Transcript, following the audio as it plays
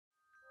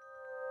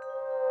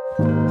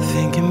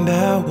Thinking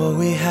about what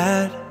we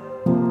had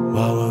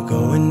while we're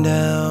going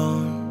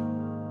down.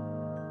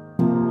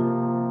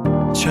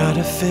 Try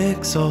to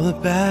fix all the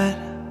bad,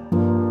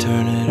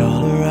 turn it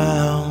all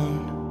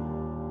around.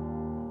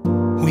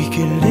 We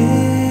could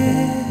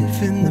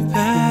live in the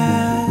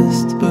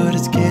past, but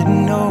it's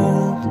getting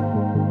old.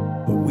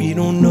 But we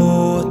don't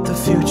know what the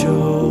future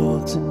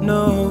holds.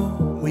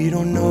 No, we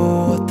don't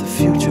know what the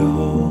future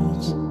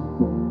holds.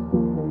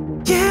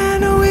 Yeah, I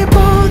know we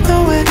both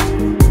know it.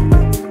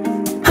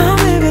 I'm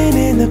living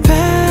in the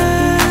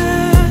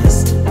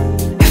past.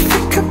 If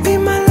it could be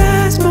my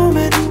last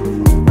moment,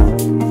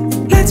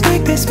 let's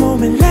make this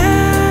moment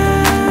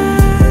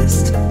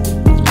last.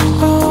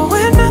 Oh,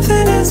 when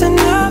nothing is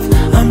enough,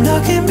 I'm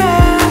looking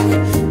back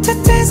to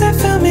days that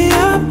fill me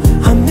up.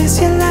 I miss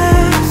your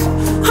laugh.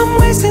 I'm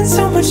wasting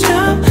so much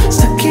time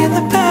stuck in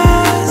the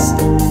past.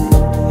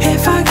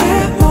 If I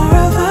get more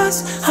of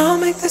us, I'll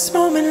make this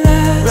moment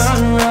last.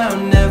 Run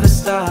around, never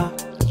stop.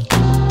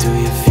 Do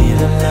you feel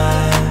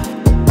alive?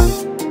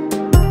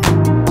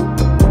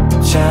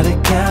 Try to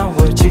count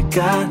what you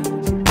got.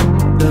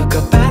 Look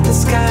up at the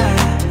sky.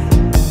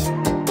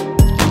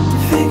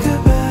 Think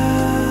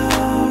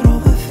about all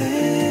the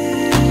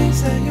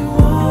things that you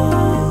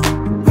want.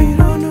 We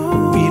don't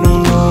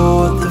know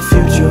what the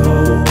future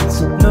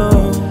holds. No,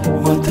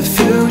 what the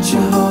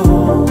future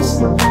holds.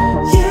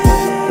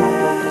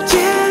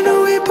 Yeah, I know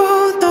we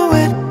both know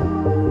it.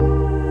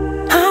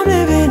 I'm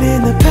living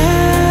in the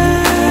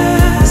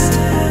past.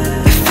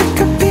 If it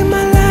could be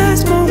my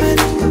last moment,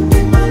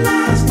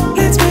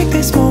 let's make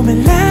this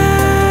moment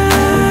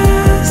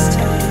last.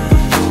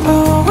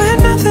 Oh, when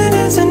nothing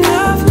is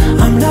enough,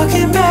 I'm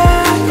looking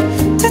back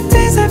to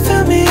days that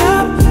fill me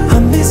up. I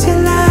miss your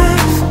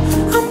laugh.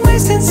 I'm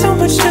wasting so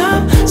much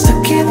time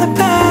stuck in the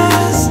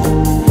past.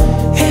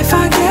 If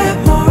I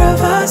get more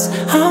of us,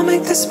 I'll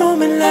make this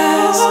moment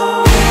last.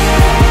 I'll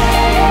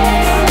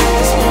make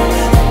this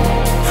moment,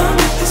 I'll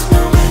make this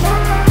moment,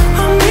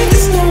 I'll make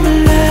this moment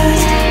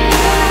last.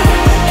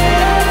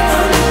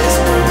 I'll make this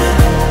moment,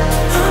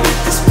 I'll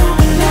make this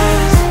moment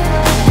last.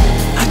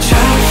 I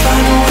try to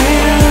find a way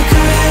to look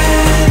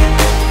ahead,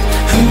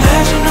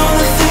 imagine all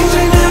the things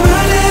we never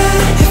did.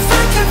 If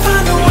I can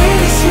find a way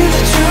to see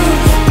the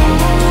truth,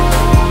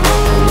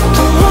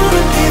 don't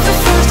wanna be the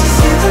first to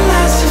see the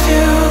last of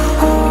you.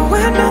 Oh,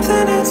 when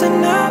nothing is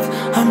enough,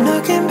 I'm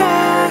looking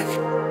back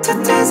to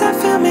days that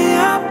fill me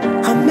up.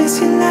 I miss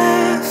your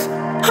laugh.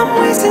 I'm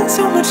wasting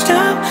so much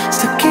time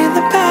stuck in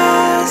the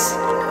past.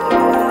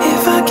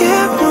 If I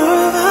get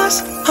more of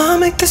us, I'll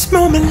make this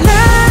moment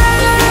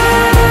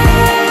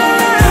last.